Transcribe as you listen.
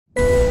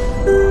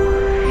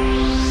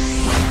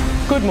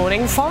Good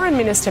morning. Foreign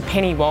Minister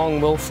Penny Wong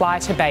will fly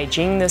to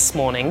Beijing this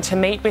morning to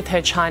meet with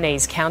her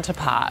Chinese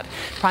counterpart.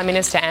 Prime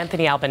Minister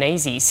Anthony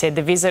Albanese said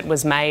the visit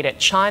was made at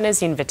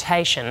China's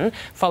invitation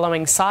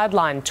following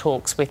sideline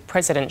talks with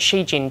President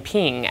Xi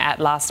Jinping at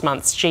last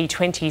month's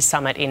G20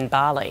 summit in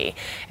Bali.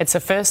 It's the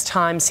first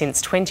time since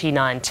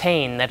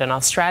 2019 that an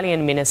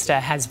Australian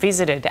minister has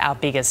visited our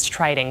biggest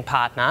trading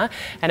partner,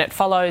 and it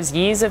follows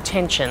years of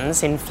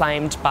tensions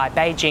inflamed by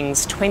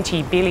Beijing's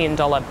 $20 billion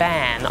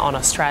ban on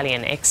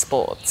Australian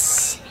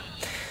exports.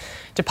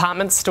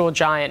 Department store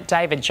giant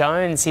David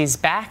Jones is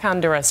back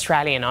under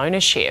Australian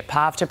ownership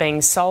after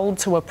being sold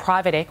to a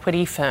private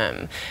equity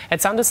firm.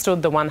 It's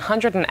understood the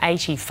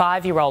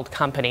 185-year-old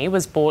company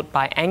was bought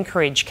by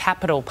Anchorage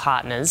Capital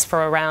Partners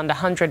for around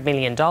 $100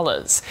 million.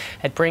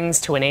 It brings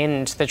to an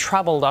end the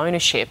troubled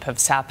ownership of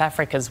South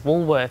Africa's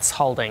Woolworths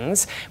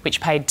Holdings,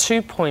 which paid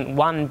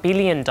 $2.1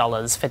 billion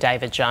for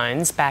David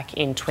Jones back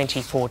in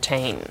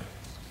 2014.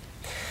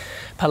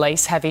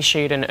 Police have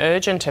issued an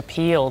urgent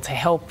appeal to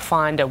help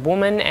find a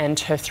woman and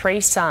her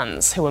 3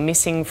 sons who are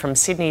missing from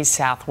Sydney's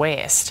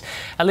southwest.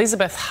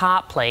 Elizabeth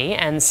Harpley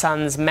and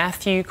sons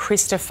Matthew,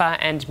 Christopher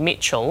and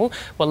Mitchell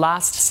were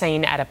last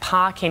seen at a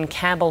park in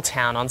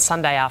Campbelltown on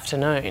Sunday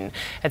afternoon.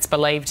 It's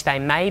believed they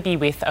may be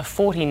with a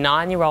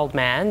 49-year-old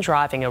man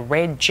driving a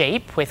red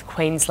Jeep with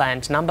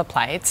Queensland number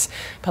plates.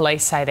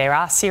 Police say there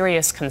are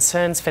serious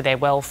concerns for their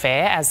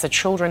welfare as the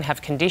children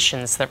have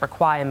conditions that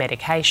require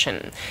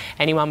medication.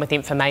 Anyone with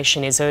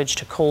information is urged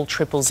to call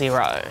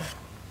 000.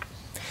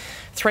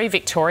 3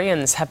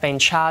 Victorians have been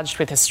charged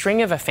with a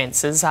string of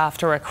offences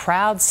after a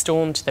crowd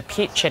stormed the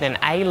pitch at an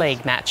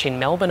A-League match in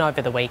Melbourne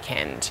over the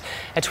weekend.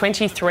 A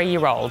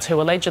 23-year-old who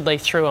allegedly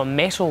threw a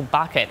metal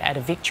bucket at a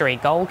Victory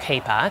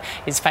goalkeeper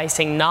is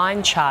facing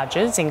 9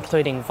 charges,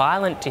 including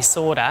violent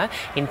disorder,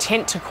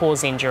 intent to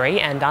cause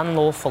injury and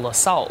unlawful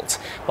assault,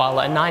 while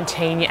a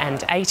 19 and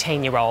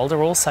 18-year-old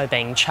are also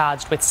being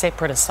charged with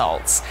separate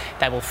assaults.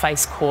 They will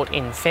face court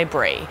in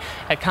February.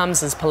 It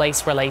comes as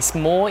police release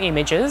more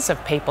images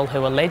of people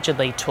who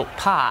allegedly took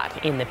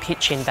part in the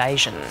pitch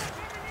invasion.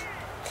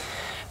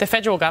 The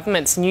federal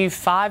government's new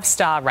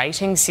 5-star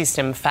rating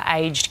system for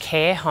aged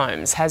care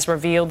homes has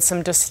revealed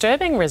some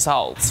disturbing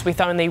results, with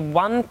only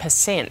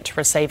 1%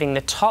 receiving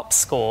the top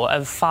score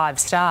of 5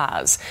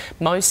 stars.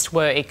 Most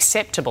were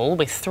acceptable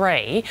with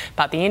 3,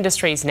 but the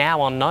industry is now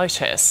on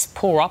notice.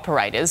 Poor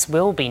operators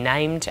will be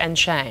named and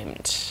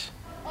shamed.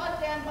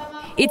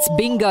 It's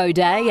bingo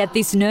day at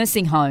this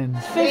nursing home.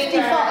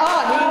 55.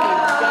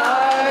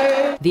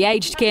 The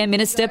aged care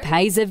minister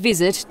pays a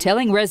visit,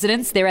 telling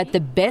residents they're at the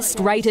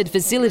best-rated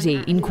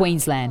facility in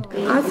Queensland.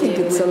 I think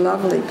it's a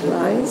lovely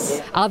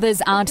place.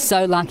 Others aren't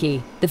so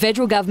lucky. The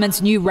federal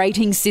government's new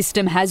rating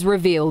system has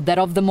revealed that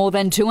of the more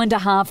than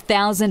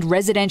 2,500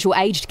 residential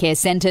aged care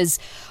centres,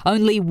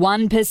 only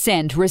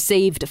 1%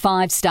 received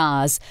 5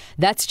 stars.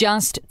 That's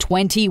just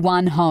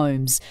 21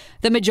 homes.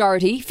 The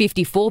majority,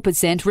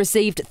 54%,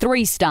 received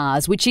 3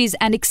 stars, which is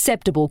an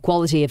acceptable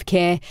quality of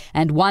care,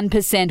 and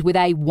 1% with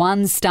a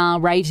 1-star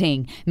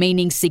rating,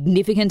 meaning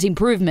significant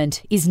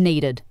improvement is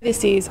needed.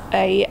 This is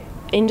an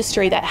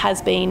industry that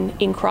has been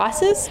in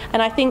crisis,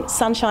 and I think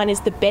Sunshine is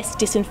the best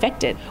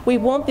disinfectant. We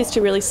want this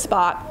to really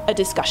spark a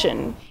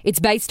discussion. It's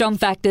based on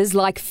factors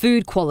like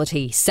food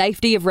quality,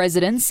 safety of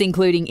residents,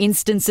 including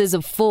instances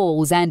of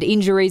falls and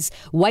injuries,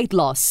 weight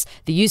loss,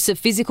 the use of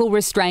physical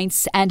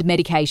restraints and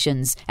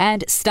medications,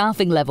 and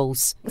staffing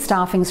levels.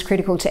 Staffing is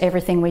critical to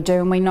everything we do,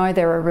 and we know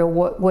there are real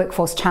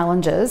workforce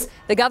challenges.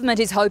 The government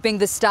is hoping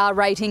the star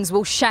ratings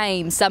will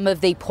shame some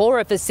of the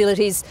poorer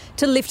facilities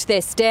to lift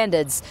their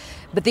standards.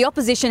 But the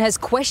opposition has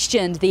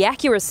questioned the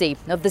accuracy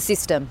of the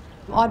system.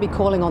 I'd be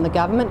calling on the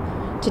government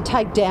to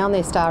take down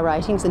their star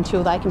ratings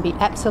until they can be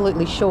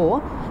absolutely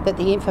sure that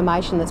the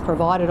information that's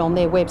provided on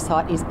their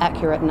website is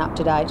accurate and up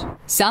to date.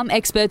 Some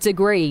experts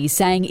agree,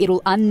 saying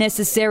it'll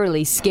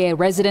unnecessarily scare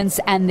residents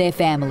and their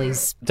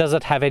families. Does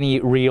it have any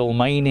real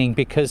meaning?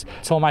 Because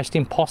it's almost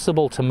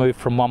impossible to move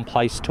from one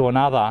place to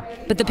another.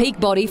 But the peak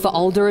body for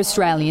older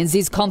Australians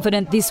is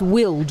confident this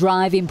will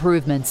drive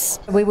improvements.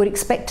 We would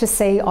expect to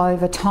see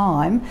over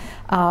time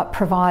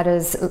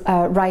providers'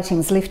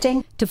 ratings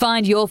lifting. To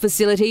find your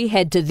facility,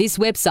 head to this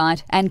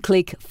website and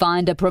click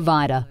Find a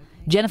Provider.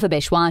 Jennifer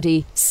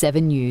Beshwati,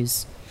 7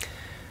 News.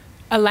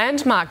 A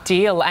landmark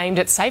deal aimed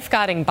at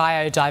safeguarding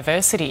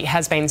biodiversity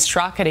has been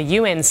struck at a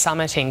UN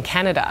summit in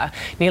Canada.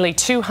 Nearly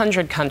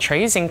 200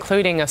 countries,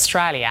 including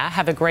Australia,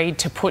 have agreed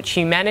to put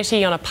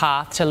humanity on a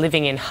path to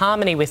living in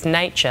harmony with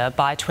nature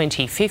by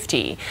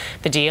 2050.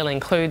 The deal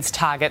includes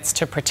targets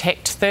to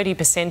protect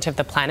 30% of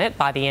the planet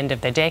by the end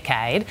of the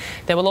decade.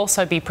 There will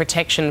also be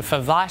protection for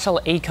vital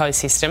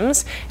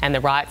ecosystems and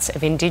the rights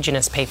of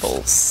Indigenous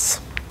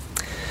peoples.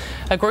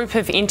 A group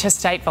of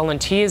interstate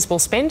volunteers will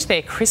spend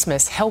their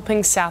Christmas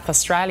helping South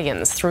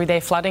Australians through their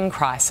flooding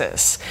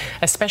crisis.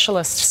 A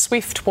specialist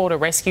swift-water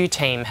rescue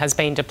team has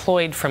been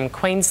deployed from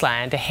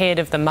Queensland ahead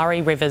of the Murray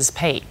River's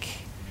peak.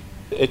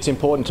 It's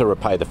important to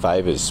repay the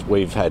favours.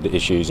 We've had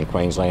issues in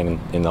Queensland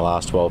in the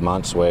last 12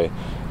 months where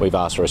we've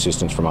asked for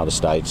assistance from other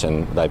states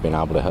and they've been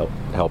able to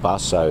help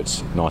us, so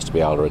it's nice to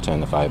be able to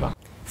return the favour.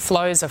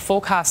 Flows are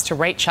forecast to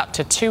reach up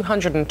to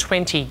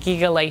 220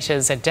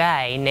 gigalitres a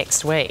day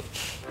next week.